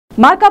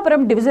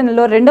మార్కాపురం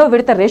డివిజన్లో రెండవ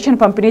విడత రేషన్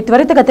పంపిణీ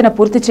త్వరితగతిన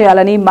పూర్తి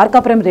చేయాలని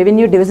మార్కాపురం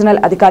రెవెన్యూ డివిజనల్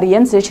అధికారి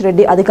ఎన్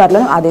శేషిరెడ్డి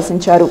అధికారులను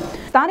ఆదేశించారు.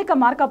 స్థానిక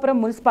మార్కాపురం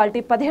మున్సిపాలిటీ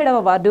 17వ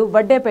వార్డు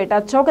వడ్డేపేట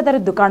చౌకధర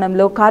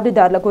దుకాణంలో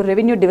కార్డుదారులకు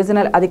రెవెన్యూ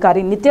డివిజనల్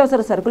అధికారి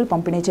నిత్యావసర సరుకులు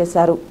పంపిణీ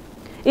చేశారు.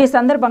 ఈ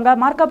సందర్భంగా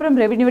మార్కాపురం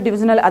రెవెన్యూ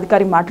డివిజనల్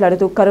అధికారి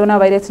మాట్లాడుతూ కరోనా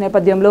వైరస్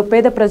నేపథ్యంలో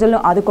పేద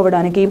ప్రజలను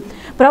ఆదుకోవడానికి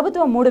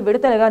ప్రభుత్వం 3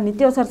 విడతలుగా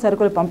నిత్యావసర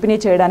సరుకులు పంపిణీ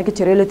చేయడానికి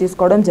చర్యలు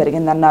తీసుకోవడం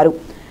జరిగిందన్నారు.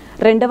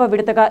 రెండవ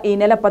విడతగా ఈ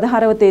నెల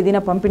 16వ తేదీన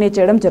పంపిణీ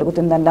చేయడం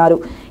జరుగుతుందన్నారు.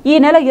 ఈ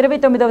నెల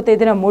 29వ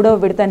తేదీన 3వ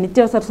విడత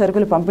నిత్యావసర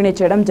సరుకులు పంపిణీ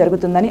చేయడం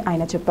జరుగుతుందని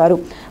ఆయన చెప్పారు.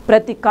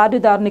 ప్రతి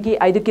కార్డుదారునికి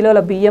 5 కిలోల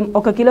బియ్యం,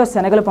 1 కిలో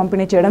శనగలు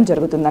పంపిణీ చేయడం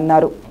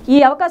జరుగుతుందన్నారు. ఈ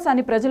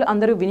అవకాశాన్ని ప్రజలు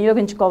అందరూ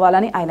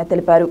వినియోగించుకోవాలని ఆయన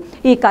తెలిపారు.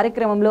 ఈ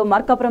కార్యక్రమంలో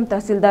మార్కాపురం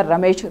తహసీల్దార్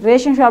Ramesh,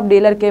 ration shop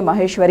dealer K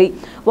Maheshwari,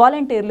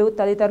 వాలంటీర్లు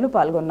తదితరులు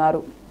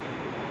పాల్గొన్నారు.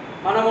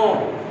 మనము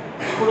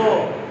ఇప్పుడు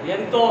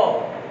ఎంతో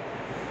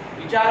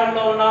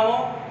విచారంలో ఉన్నాము.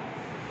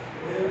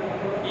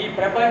 ఈ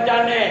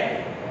ప్రపంచాన్నే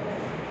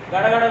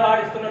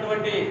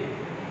గడగడలాడిస్తున్నటువంటి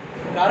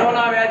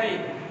కరోనా వ్యాధి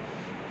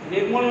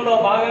నిర్మూలనలో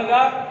భాగంగా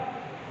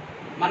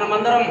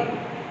మనమందరం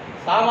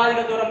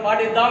సామాజిక దూరం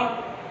పాటిద్దాం,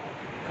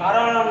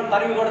 కరోనాను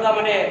తరిమి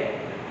కొడదామనే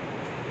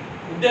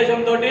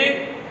ఉద్దేశంతో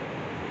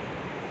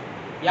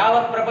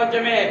యావత్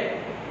ప్రపంచమే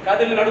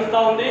కదిలి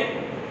నడుస్తూ ఉంది.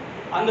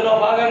 అందులో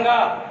భాగంగా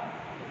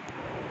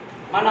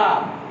మన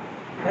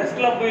ప్రెస్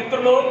క్లబ్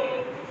మిత్రులు,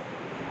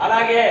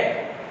 అలాగే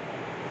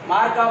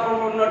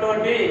మార్కాపురంలో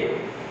ఉన్నటువంటి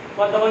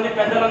కొంతమంది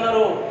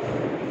పెద్దలందరూ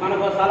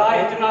మనకు సలహా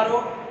ఇచ్చినారు.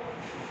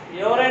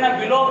 ఎవరైనా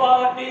బిలో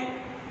పావర్టీ,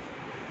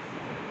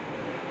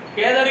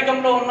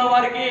 పేదరికంలో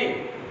ఉన్నవారికి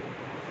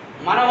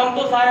మన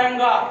వంతు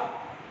సాయంగా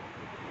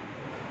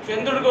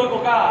చంద్రుడికి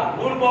ఒక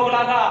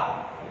ఊరుపోగులాగా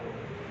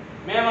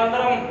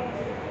మేమందరం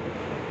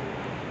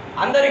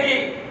అందరికీ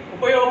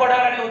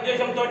ఉపయోగపడాలనే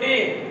ఉద్దేశంతో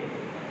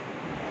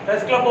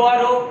ప్రెస్ క్లబ్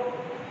వారు,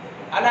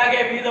 అలాగే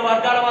వివిధ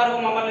వర్గాల వారు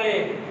మమ్మల్ని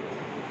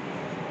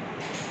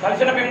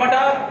కలిసిన పిమ్మట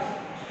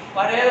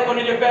వారు ఏదో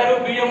కొన్ని చెప్పారు,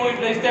 బియ్యము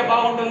ఇట్లా ఇస్తే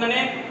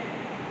బాగుంటుందని.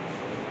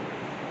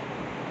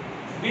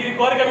 వీరి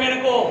కోరిక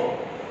మేరకు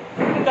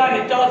ఇంకా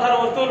నిత్యావసర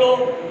వస్తువులు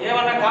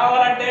ఏమన్నా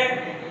కావాలంటే,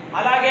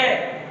 అలాగే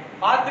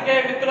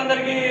పాత్రికేయ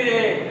మిత్రులందరికీ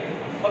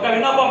ఒక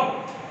విన్నపం,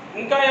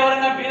 ఇంకా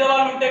ఎవరైనా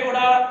బీదవాళ్ళు ఉంటే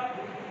కూడా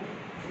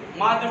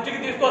మా దృష్టికి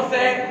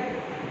తీసుకొస్తే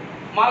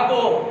మాకు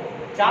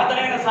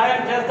చేతనైన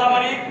సాయం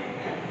చేస్తామని